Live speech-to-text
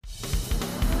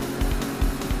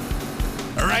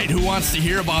All right, who wants to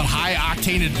hear about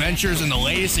high-octane adventures and the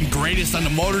latest and greatest on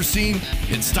the motor scene?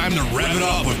 It's time to rev it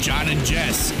up with John and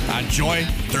Jess on Joy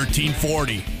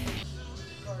 1340.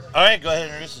 All right, go ahead and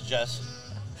introduce us,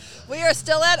 Jess. We are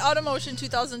still at Automotion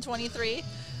 2023,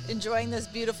 enjoying this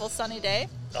beautiful sunny day.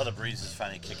 Oh, the breeze is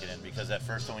finally kicking in because that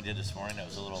first one we did this morning, it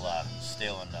was a little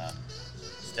stale and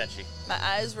stenchy. My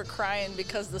eyes were crying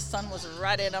because the sun was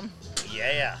right in them.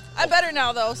 Yeah. I'm better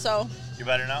now, though, so. You're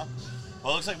better now?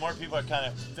 Well, it looks like more people are kind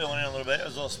of filling in a little bit. It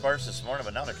was a little sparse this morning,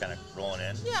 but now they're kind of rolling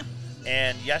in. Yeah.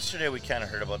 And yesterday we kind of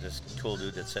heard about this cool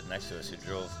dude that's sitting next to us who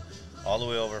drove all the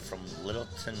way over from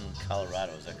Littleton,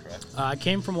 Colorado. Is that correct? I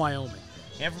came from Wyoming.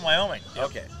 Came from Wyoming? Yep.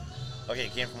 Okay,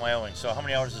 came from Wyoming. So how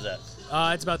many hours is that?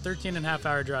 It's about 13 and a half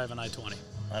hour drive on I-20.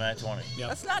 On I-20. Yep.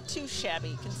 That's not too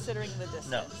shabby considering the distance.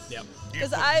 No. Yep.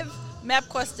 Because I've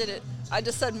MapQuested it. I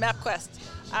just said MapQuest.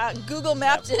 Google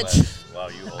mapped it. Wow,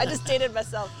 you old. I just dated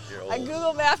myself. You're old. I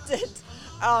Google mapped it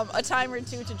a time or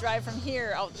two to drive from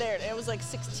here out there. And it was like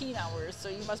 16 hours, so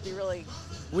you must be really...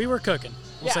 We were cooking.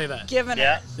 We'll say that. Giving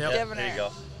Yeah, her. Yep. Giving there her. you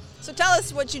go. So tell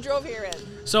us what you drove here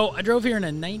in. So I drove here in a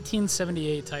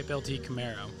 1978 Type LT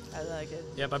Camaro. I like it.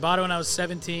 Yep, I bought it when I was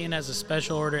 17 as a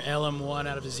special order LM1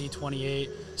 out of a Z28,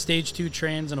 stage 2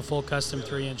 trans and a full custom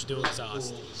 3-inch dual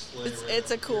exhaust.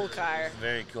 It's a cool car.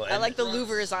 Very cool. I like the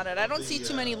louvers on it. I don't see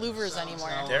too many louvers anymore.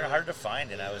 They're hard to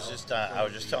find, and I was just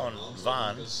telling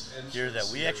Vaughn here that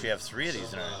we actually have 3 of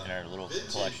these in our little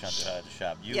collection at the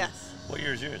shop. Yes. What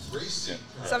year is yours?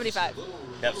 Yeah. 75.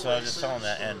 Yep. So I was just telling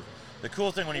that, and the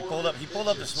cool thing when he pulled up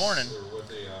this morning,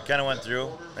 kind of went through,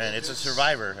 and it's a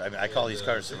Survivor. I call these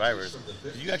cars Survivors.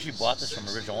 You actually bought this from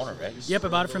the original owner, right? Yep, I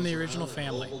bought it from the original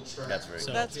family. That's very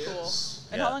cool. That's cool.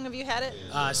 And Yeah. how long have you had it?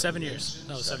 7 years.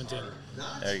 No, 17.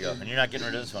 There you go. And you're not getting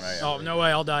rid of this one, are you? Oh, no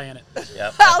way, I'll die in it.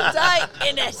 Yep. I'll die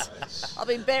in it. I'll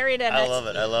be buried in it. I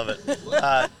love it.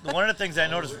 One of the things I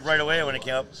noticed right away when it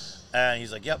came up, and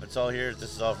he's like, "Yep, it's all here.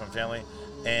 This is all from family."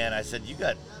 And I said, "You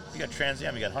got Trans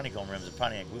Am, you got honeycomb rims and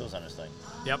Pontiac wheels on this thing."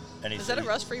 Yep, And he Is said, that a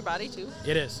rust-free body, too?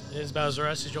 it is. It is about as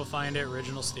rust as you'll find it,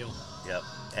 original steel. Yep.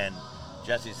 And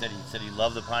Jesse said he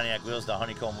loved the Pontiac wheels, the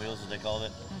honeycomb wheels as they called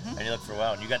it. And he looked for a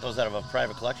while. And you got those out of a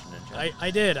private collection, didn't you?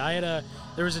 I did.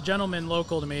 There was a gentleman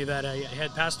local to me that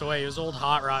had passed away. He was an old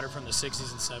hot rodder from the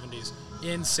 60s and 70s.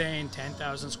 Insane,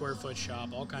 10,000 square foot shop,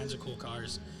 all kinds of cool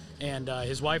cars. And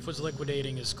his wife was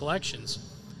liquidating his collections.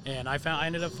 And I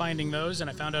ended up finding those,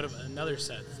 and I found out of another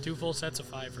set, 2 full sets of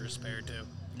 5 for a spare too.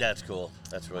 That's cool.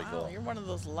 That's really Wow, cool. you're one of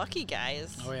those lucky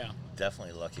guys. Oh yeah.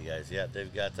 Definitely lucky guys. Yeah,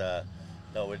 they've got.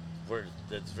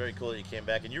 It's very cool that you came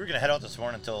back, and you were gonna head out this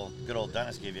morning until good old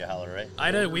Dennis gave you a holler, right?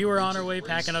 I did. We were on our way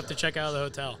packing up to check out of the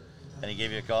hotel. And he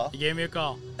gave you a call. He gave me a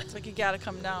call. It's like you got to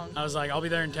come down. I was like, I'll be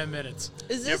there in 10 minutes.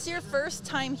 Is this your first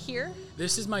time here?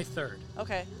 This is my 3rd.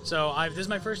 Okay. So this is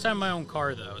my first time in my own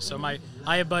car though. So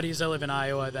I have buddies that live in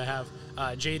Iowa that have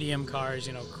JDM cars,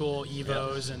 cool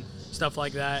Evos and stuff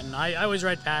like that. And I always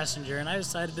ride passenger. And I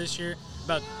decided this year,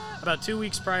 about 2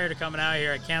 weeks prior to coming out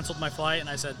here, I canceled my flight and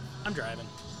I said, I'm driving.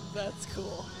 That's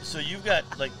cool. So you've got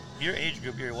your age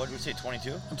group here. What did we say?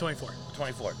 22? I'm 24.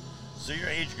 24. So your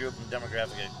age group and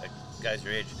demographic, guys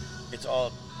your age, it's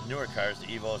all newer cars, the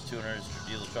Evos, tuners,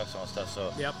 diesel trucks, and all that stuff.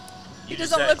 So Yep. He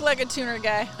doesn't look like a tuner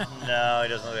guy. No, he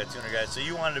doesn't look like a tuner guy. So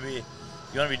you want to be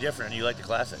different, and you like the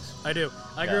classics. I do.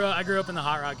 I grew up in the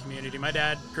hot rod community. My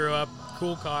dad grew up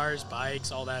cool cars,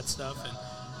 bikes, all that stuff, and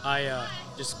I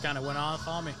just kind of went on and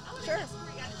followed me. Sure.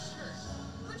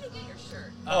 Where'd you get your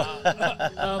shirt?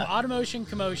 Automotion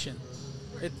Commotion.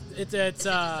 It's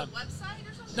a website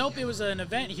or something? Nope, it was an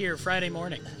event here Friday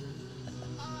morning.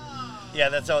 Yeah,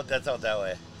 that's out that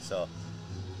way. So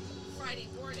Friday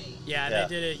morning. Yeah, Yeah.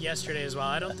 they did it yesterday as well.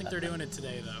 I don't think they're doing it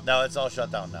today though. no, it's all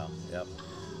shut down now. Yep.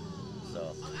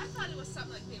 So Oh, I thought it was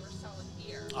something like they were selling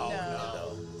beer. Oh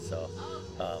no. So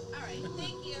All right,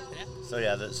 thank you. so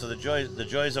yeah. The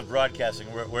joys of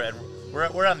broadcasting.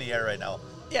 We're on the air right now.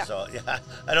 Yeah. So yeah,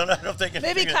 I don't think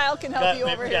Maybe Kyle can help you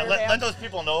over here, Let man. those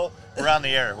people know we're on the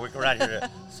air. We're not here.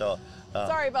 So.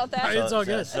 Sorry about that. It's all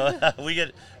good. So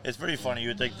it's pretty funny. You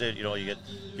would think that you get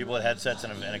people with headsets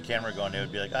and a camera going. They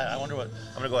would be like, I wonder what.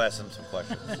 I'm gonna go ask them some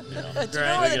questions. Do you know Right.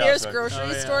 where the Get nearest outside. grocery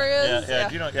Oh, yeah. store is? Yeah.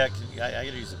 Do you know? Yeah. I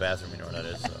gotta use the bathroom. You know where that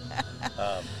is.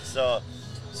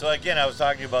 So again, I was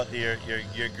talking about your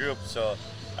group. So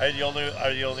are you the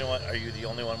only one? Are you the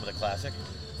only one with a classic?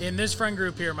 In this friend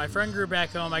group here, my friend group back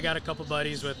home, I got a couple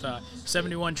buddies with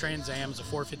 71 Trans Ams, a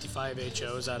 455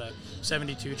 HOs out of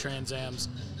 72 Trans Ams.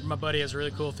 My buddy has a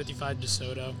really cool 55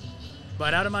 DeSoto.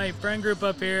 But out of my friend group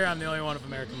up here, I'm the only one with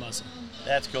American Muscle.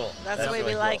 That's cool. That's the way we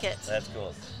really like cool. it. That's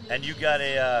cool. And you got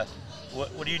a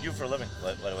what do you do for a living?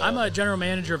 What I'm a general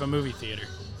manager of a movie theater.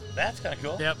 That's kind of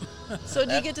cool. Yep. So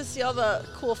do you get to see all the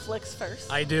cool flicks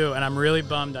first? I do, and I'm really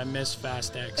bummed I missed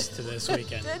Fast X to this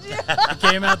weekend. Did you? It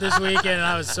came out this weekend, and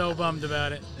I was so bummed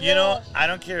about it. You know, I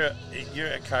don't care. You're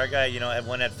a car guy. You know, and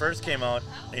when it first came out,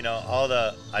 you know,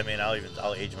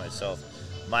 I'll age myself.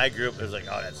 My group was like,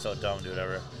 oh, that's so dumb, dude,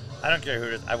 whatever. I don't care who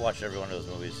it is. I watched every one of those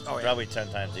movies, Oh, yeah. probably 10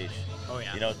 times each. Oh,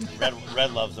 yeah. You know,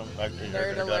 Red loves them.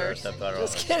 Nerd alert.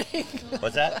 Just kidding.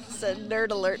 What's I that? said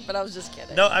nerd alert, but I was just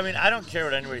kidding. No, I mean, I don't care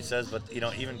what anybody says, but, you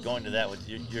know, even going to that with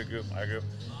your group, our group,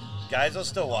 guys will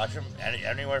still watch them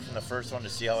anywhere from the first one to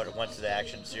see how it went to the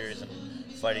action series and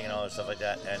fighting and all that stuff like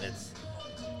that. And it's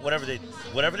whatever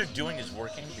they're doing is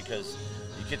working because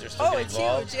you kids are still getting it's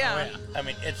involved. huge, yeah. Oh, yeah. I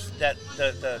mean, it's that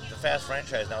the Fast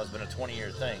franchise now has been a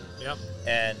 20-year thing. Yep.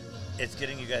 And it's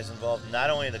getting you guys involved not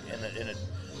only in the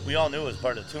we all knew it was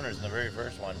part of the tuners in the very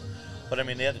first one, but I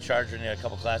mean they had the Charger and they had a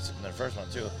couple classics in the first one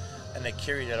too, and they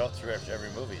carried that out through every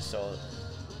movie. So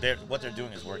what they're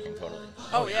doing is working totally.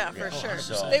 Oh yeah, for sure.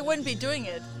 So- They wouldn't be doing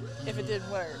it if it didn't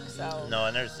work. So No,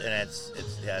 and it's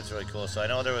really cool. So I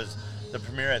know there was the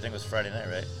premiere. I think was Friday night,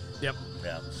 right? Yep.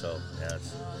 Yeah. So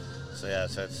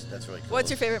that's really cool. What's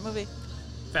your favorite movie?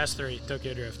 Fast 3,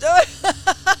 Tokyo Drift.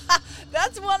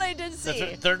 That's one I did the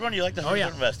see. third one? You like the Oh third yeah.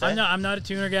 one best? Eh? I'm not a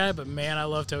tuner guy, but man, I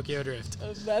love Tokyo Drift.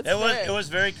 That's It was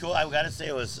very cool. I gotta say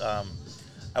it was.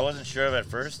 I wasn't sure of it at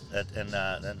first, and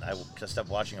then I just kept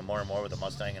watching it more and more with the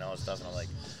Mustang and all that stuff, and I'm like,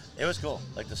 it was cool.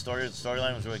 Like the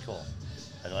storyline was really cool.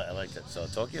 I liked it. So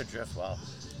Tokyo Drift, wow.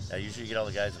 Yeah, usually you get all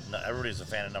the guys. Everybody's a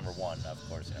fan of number one, of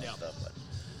course, you know, Yeah. stuff. But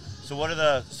so what are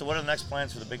the next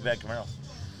plans for the big bad Camaro?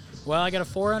 Well, I got a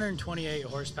 428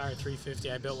 horsepower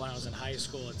 350 I built when I was in high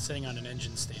school. It's sitting on an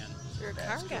engine stand. You're a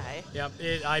car guy. Yep,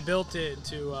 I built it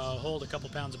to hold a couple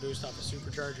pounds of boost off a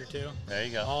supercharger too. There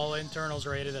you go. All internals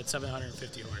rated at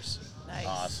 750 horse. Nice.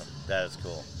 Awesome. That is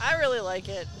cool. I really like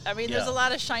it. I mean, there's Yeah. a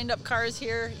lot of shined up cars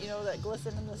here, you know, that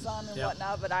glisten in the sun and Yep.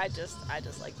 whatnot. But I just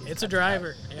like these. It's a cars.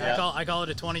 driver. Yeah, Yeah. I call it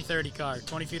a 20-30 car.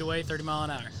 20 feet away, 30 mile an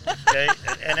hour. Okay,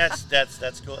 and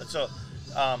that's cool. So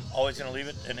always gonna leave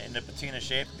it in the patina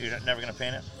shape. You're never gonna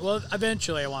paint it. Well,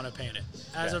 eventually I want to paint it.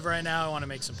 As Yeah. of right now, I want to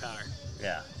make some power.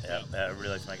 Yeah. I really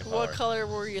like to make it power. What color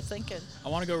were you thinking? I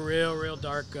want to go real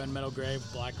dark gunmetal gray with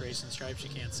black racing stripes you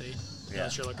can't see. Yeah.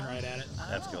 Unless you're looking right at it.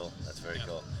 That's cool. That's very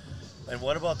cool. And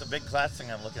what about the big class thing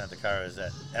I'm looking at the car is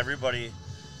that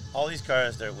all these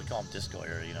cars, we call them disco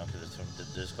era, you know, because it's from the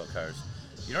disco cars.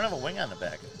 You don't have a wing on the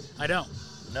back. I don't.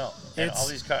 No. And It's- all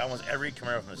these cars, almost every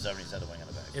Camaro from the 70s had a wing on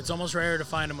the back. It's almost rare to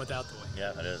find them without the wing.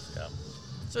 Yeah, it is. Yeah.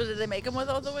 So did they make them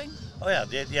without the wing? Oh yeah,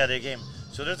 they came.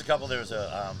 So there's a couple. There was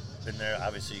a in there.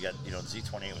 Obviously, you got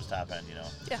Z28 was top end. You know.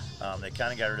 Yeah. They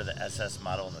kind of got rid of the SS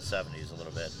model in the 70s a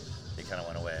little bit. They kind of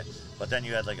went away. But then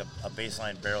you had like a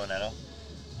baseline Berlinetto.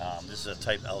 This is a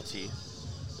Type LT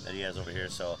that he has over here.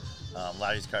 So a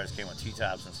lot of these cars came with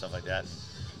T-tops and stuff like that. And,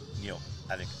 you know,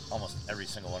 I think almost every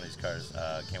single one of these cars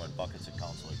came with buckets and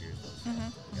console gears, those,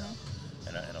 you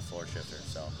know, and a floor shifter.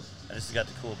 So, and this has got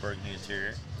the cool burgundy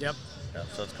interior. Yep. Yeah,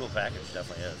 so it's a cool package,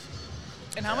 definitely is.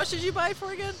 And how much did you buy it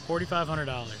for again?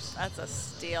 $4,500. That's a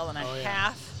steal and a Oh, yeah.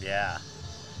 half. Yeah,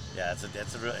 it's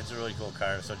a really cool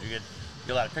car. So did you get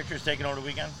a lot of pictures taken over the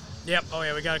weekend? Yep. Oh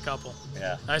yeah, we got a couple.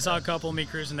 Yeah. I saw a couple of me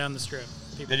cruising down the strip.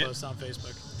 People Did you? post on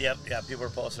Facebook. Yep, yeah. People are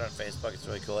posting on Facebook. It's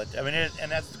really cool. I mean,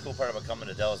 and that's the cool part about coming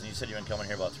to Dells. And you said you've been coming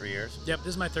here about 3 years. Yep. This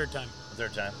is my third time.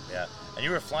 Third time, yeah. And you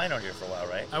were flying out here for a while,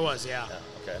 right? I was, yeah.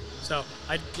 Yeah. Okay. So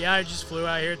I just flew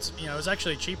out here. It's it was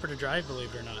actually cheaper to drive,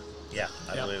 believe it or not. Yeah,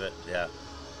 I Yep. believe it. Yeah.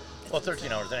 Well,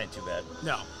 13 hours. That ain't too bad.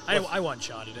 No, I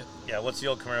one-shotted it. Yeah. What's the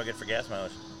old Camaro get for gas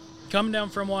mileage? Coming down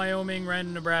from Wyoming, ran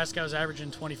to Nebraska, I was averaging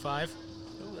 25.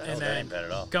 Oh, that ain't bad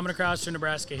at all. Coming across to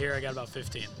Nebraska here, I got about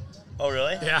 15. Oh,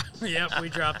 really? Yeah, yep, we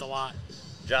dropped a lot.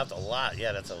 Dropped a lot.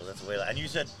 Yeah, that's a way. And you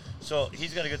said, so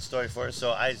he's got a good story for us.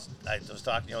 So I was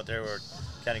talking to you out there. We were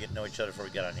kind of getting to know each other before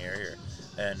we got on here.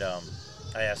 And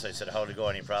I said, how did it go?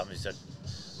 Any problems? He said,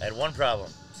 I had one problem.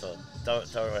 So tell me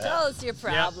what Tell happened. us your Yep,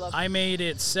 problem. I made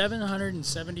it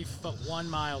 771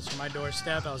 miles from my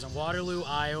doorstep. I was in Waterloo,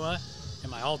 Iowa, and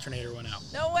my alternator went out.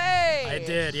 No way. I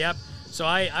did, yep. So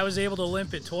I was able to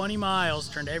limp it 20 miles,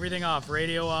 turned everything off,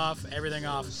 radio off, everything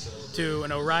off, to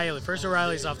an O'Reilly. First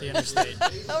O'Reilly's off the interstate.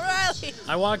 O'Reilly.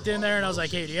 I walked in there and I was like,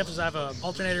 hey, do you have to have an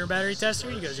alternator and battery tester?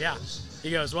 He goes, yeah. He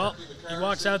goes, well, he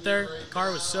walks out there. The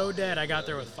car was so dead, I got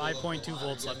there with 5.2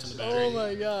 volts left in the battery. Oh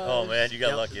my god. Oh, man, you got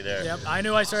Yep. lucky there. Yep. I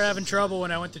knew I started having trouble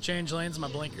when I went to change lanes and my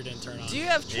blinker didn't turn on. Do you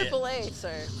have AAA,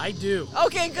 sir? I do.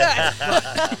 Okay, good.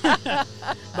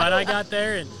 But I got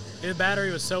there and the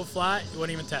battery was so flat, it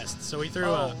wouldn't even test. So we threw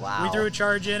Oh, wow. we threw a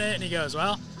charge in it and he goes,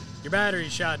 well, your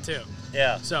battery's shot too.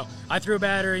 Yeah. So I threw a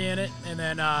battery in it, and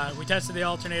then we tested the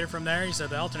alternator from there. He said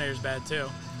the alternator's bad too.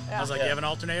 Yeah. I was like, Yeah. you have an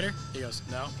alternator? He goes,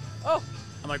 no. Oh,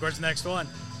 I'm like, where's the next one?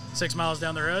 6 miles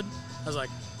down the road. I was like,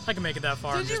 I can make it that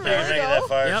far. Did I'm you just You really? can barely- make it that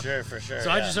far, Yep. sure, for sure.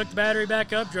 So I just hooked the battery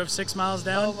back up, drove 6 miles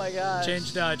down. Oh my gosh.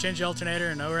 Changed the alternator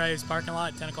in O'Reilly's parking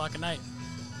lot at 10 o'clock at night.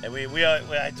 And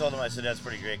I told him, I said, that's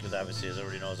pretty great because obviously, as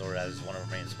everybody knows, O'Reilly is one of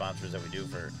our main sponsors that we do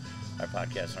for our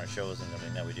podcast and our shows and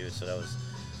everything that we do. So that was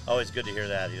always good to hear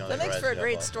that. You know, that makes for a O'Reilly's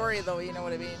great help out. story, though. You know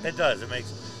what I mean? It does. It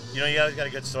makes, you always got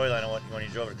a good storyline on when you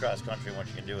drove it across country and what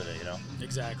you can do with it,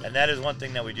 Exactly. And that is one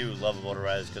thing that we do love about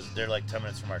O'Reilly's because they're like 10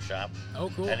 minutes from our shop.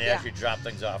 Oh, cool. And they Yeah. actually drop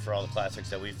things off for all the classics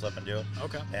that we flip and do.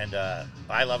 Okay. And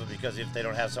I love it because if they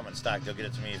don't have something in stock, they'll get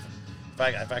it to me.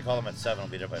 If I call them at 7, I'll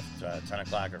be there by 10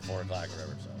 o'clock or 4 o'clock or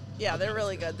whatever. So. Yeah, they're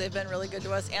really good. They've been really good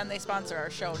to us, and they sponsor our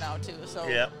show now too. So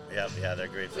Yeah, they're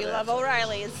great for we that. love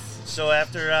O'Reilly's. So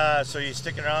after, so you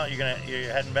sticking around? You're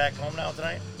heading back home now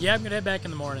tonight? Yeah, I'm going to head back in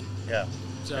the morning. Yeah.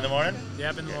 So, In the morning?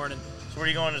 Yep, in the morning. So where are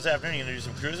you going this afternoon? You gonna do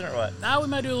some cruising or what? Now we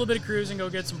might do a little bit of cruising, go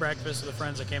get some breakfast with the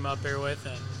friends I came up here with,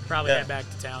 and probably Yeah. head back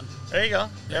to town. There you go.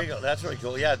 There Yep. you go. That's really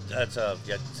cool. Yeah, that's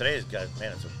today's got,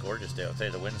 man, it's a gorgeous day. Today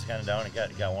the wind's kind of down. It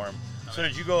got warm. So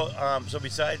did you go? So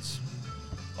besides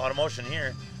Automotion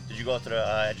here, did you go out to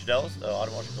the Edge Dells, the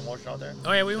Automotion promotion out there?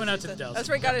 Oh yeah, we went out to the Dells. That's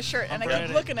where he got his shirt, and I Friday.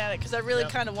 keep looking at it because I really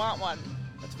Yep. kind of want one.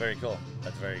 That's very cool.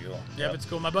 That's very cool. Yep, it's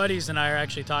cool. My buddies and I are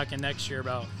actually talking next year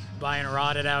about buying a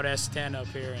rotted out S10 up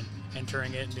here and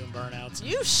entering it and doing burnouts.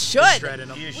 You Just should. shredding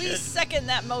them. You We should. second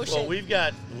that motion. Well,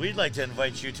 we'd like to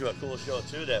invite you to a cool show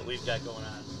too that we've got going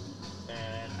on.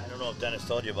 And I don't know if Dennis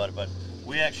told you about it, but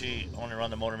we actually only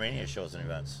run the Motor Mania shows and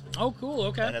events. Oh, cool.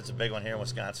 Okay. And it's a big one here in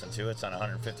Wisconsin too. It's on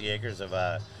 150 acres of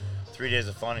 3 days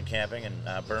of fun and camping and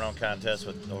burnout contests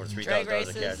with over $3,000 Drag of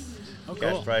cash. races. Oh,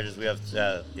 Cash cool. prizes. We have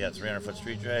 300-foot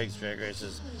street drags, drag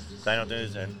races, dyno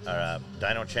news, and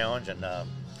dyno challenge, and of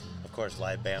course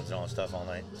live bands and all that stuff all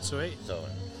night. Sweet. So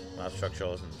lots of truck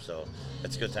shows, and so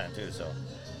it's a good time too. So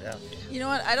yeah, You know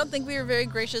what? I don't think we were very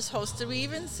gracious hosts. Did we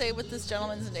even say what this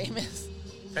gentleman's name is?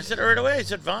 I said it right away. I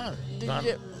said Vaughn. Did Vaughn,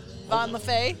 you do Von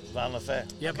LaFave? Vaughn LaFave.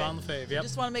 Yep, on the fave. Yep.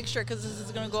 Just want to make sure because this is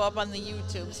going to go up on the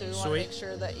YouTube, so we want to Sweet. make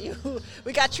sure that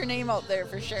we got your name out there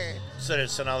for sure. So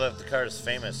now that the car is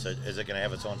famous, is it going to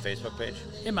have its own Facebook page?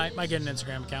 It might get an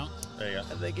Instagram account. There you go.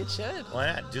 I think it should. Why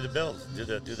not? Do the build. Do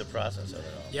the process of it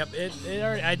all. Yep. It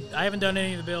already, I haven't done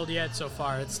any of the build yet so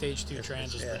far. It's stage 2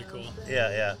 trans is Yeah. pretty cool.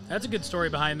 Yeah. That's a good story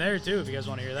behind there too, if you guys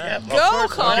want to hear Yeah, that. of Go,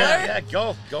 course. Connor. Yeah,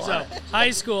 go So on. high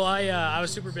school, I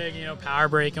was super big, power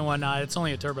brake and whatnot. It's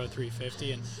only a turbo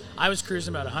 350, and I was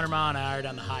cruising about 100 mile an hour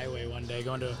down the highway one day,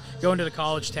 going to the local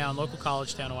college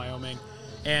town in Wyoming,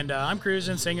 and I'm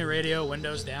cruising, singing radio,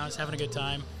 windows down, just having a good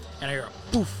time, and I hear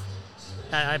a poof.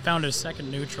 I found a second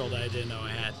neutral that I didn't know I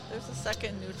had. There's a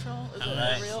second neutral. Is Oh, it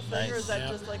nice, a real thing, or is that nice.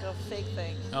 just like a fake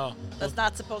thing? Oh, That's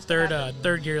not supposed to third happen.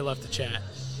 third gear left the chat,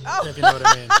 Oh, if you know what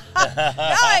I mean. now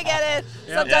I get it.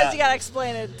 Yep. Sometimes Yeah. you gotta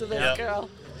explain it to this Yep. girl.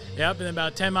 Yep, and then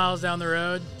about 10 miles down the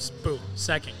road, boom,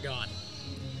 second, gone.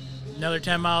 Another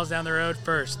 10 miles down the road,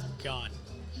 first, gone.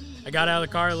 I got out of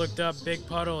the car, looked up, big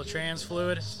puddle of trans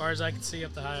fluid. As far as I could see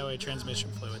up the highway, transmission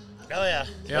fluid. Oh yeah.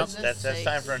 Yep. That's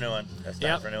time for a new one. That's time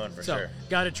Yep. for a new one for so, sure.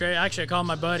 got a trade. Actually, I called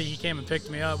my buddy. He came and picked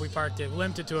me up. We parked it,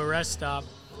 limped it to a rest stop,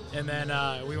 and then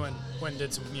we went and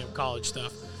did some college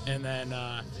stuff. And then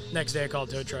next day I called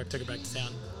tow truck, took it back to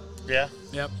town. Yeah.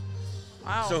 Yep.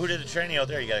 Wow. So who did the training out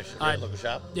there? You got a local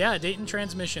shop? Yeah, Dayton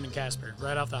Transmission in Casper,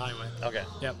 right off the highway. Okay.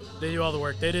 Yep, they do all the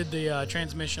work. They did the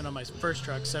transmission on my first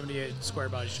truck, 78 square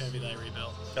body Chevy that I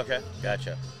rebuilt. Okay.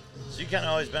 Gotcha. So you kind of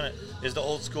always been is the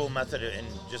old school method in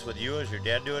just with you? As your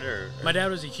dad do it or? My dad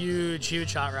was a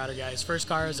huge hot rodder guy. His first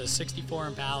car was a 64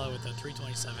 Impala with a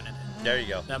 327 in it. There you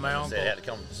go. That my I was gonna say, uncle- it had to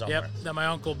come from somewhere. Yep, that my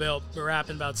uncle built. We're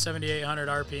wrapping about 7,800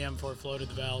 RPM before it floated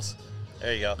the valves.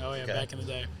 There you go. Oh yeah, Okay. back in the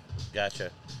day.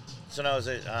 Gotcha. So now is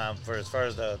it for as far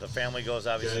as the family goes?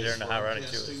 Obviously they're in the hot rodding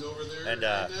too. And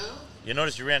you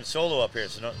notice you ran solo up here,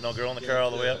 so no girl in the car all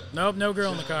the way up. Nope, no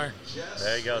girl in the car.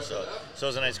 There you go. So it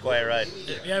was a nice quiet ride.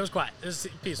 Yeah, it was quiet. It was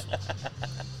peaceful.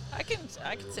 I can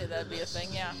say that'd be a thing,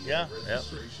 yeah. Yeah.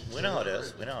 We know how it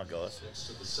is. We know how it goes.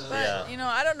 But Yeah.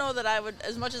 I don't know that I would,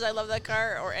 as much as I love that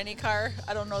car or any car,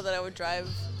 I don't know that I would drive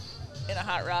in a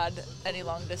hot rod any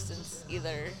long distance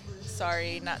either.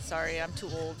 Sorry, not sorry. I'm too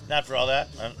old. Not for all that.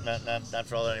 Not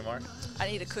for all that anymore. I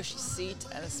need a cushy seat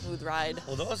and a smooth ride.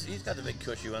 Well, he's got the big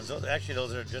cushy ones. Those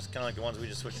are just kind of like the ones we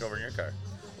just switched over in your car.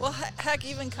 Well, heck,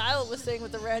 even Kyle was saying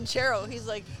with the Ranchero, he's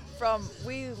like,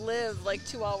 we live like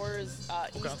 2 hours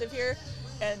east of here,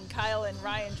 and Kyle and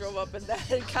Ryan drove up in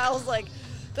that, and Kyle's like,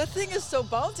 That thing is so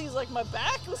bouncy. It's like my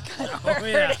back was kind of Oh,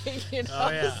 yeah. hurting, you know. Oh,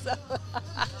 yeah. So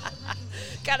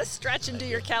got to stretch and do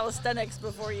your calisthenics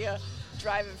before you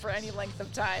drive it for any length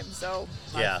of time. So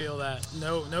Yeah. I feel that.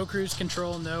 No cruise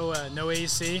control, no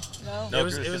AC. no. No It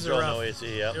was- cruise it was a control, rough- no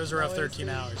AC, yeah. It was a rough No 13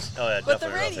 AC. hours. Oh, yeah, But the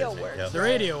definitely rough radio 15, worked. yep. The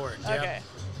radio worked, yeah. Okay,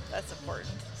 that's important.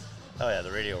 Oh, yeah,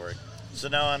 the radio worked. So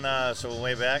now so we'll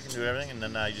way back and do everything, and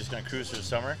then you're just going to cruise through the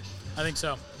summer? I think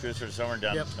so. Cruise through the summer,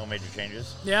 done. Yep. No major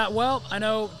changes? Yeah, well, I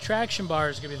know traction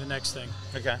bars is going to be the next thing.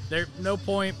 Okay. There, no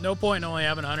point in only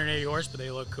having 180 horse, but they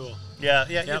look cool. Yeah,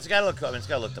 Yep. it's got to look cool. I mean, it's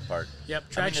got to look the part. Yep,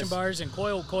 traction it's- bars and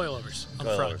coilovers on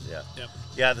the front. Coilovers, yeah. Yep,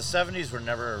 Yeah, the 70s were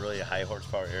never really a high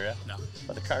horsepower area, no,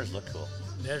 but the cars look cool.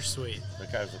 they're sweet. The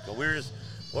cars look cool.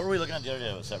 What were we looking at the other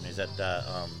day with 70s?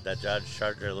 That Dodge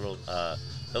Charger, the little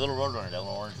Roadrunner, that little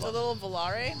orange The one. little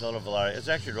Volare. The little Volare. It's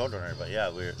actually a Roadrunner, but yeah,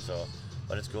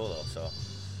 but it's cool though. So,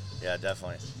 yeah,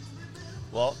 definitely.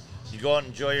 Well, you go out and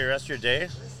enjoy your rest of your day,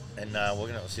 and we're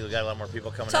gonna see. We got a lot more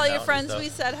people coming. Tell in your now friends and we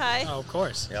stuff. said hi. Oh, of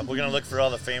course. Yeah, we're gonna look for all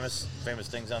the famous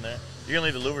things on there. You're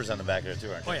gonna leave the louvers on the back there too,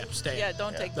 aren't you? Oh yeah, stay. Yeah,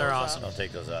 don't Yeah. take They're those awesome. out. Don't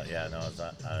take those out. Yeah, no, it's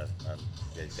not. Yeah,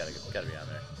 you gotta be on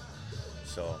there.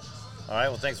 So, all right.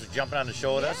 Well, thanks for jumping on the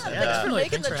show with us. Yeah, And, thanks for definitely.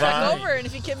 making the Thanks for trek having me. over, and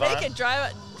if you can Fun. make it,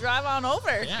 drive on over.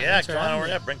 Yeah, yeah, thanks for come on having over me.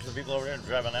 there. Bring some people over there and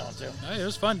drive on that one too. Oh, it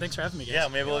was fun. Thanks for having me, guys. Yeah,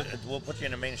 maybe we'll put you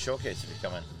in the main showcase if you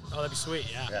come in. Oh, that'd be sweet.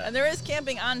 Yeah. Yeah. And there is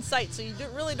camping on site, so you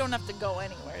really don't have to go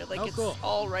anywhere. Like Oh, it's cool.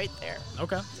 all right there.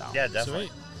 Okay. So. Yeah, definitely.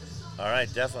 Sweet. All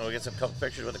right, definitely. We'll get some couple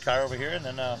pictures with the car over here, and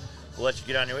then we'll let you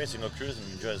get on your way so you can go cruise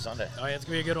and enjoy the Sunday. Oh yeah, it's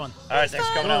gonna be a good one. All right, thanks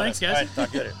for coming Cool, on. thanks, guys. All right,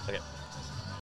 talk to you later. Okay.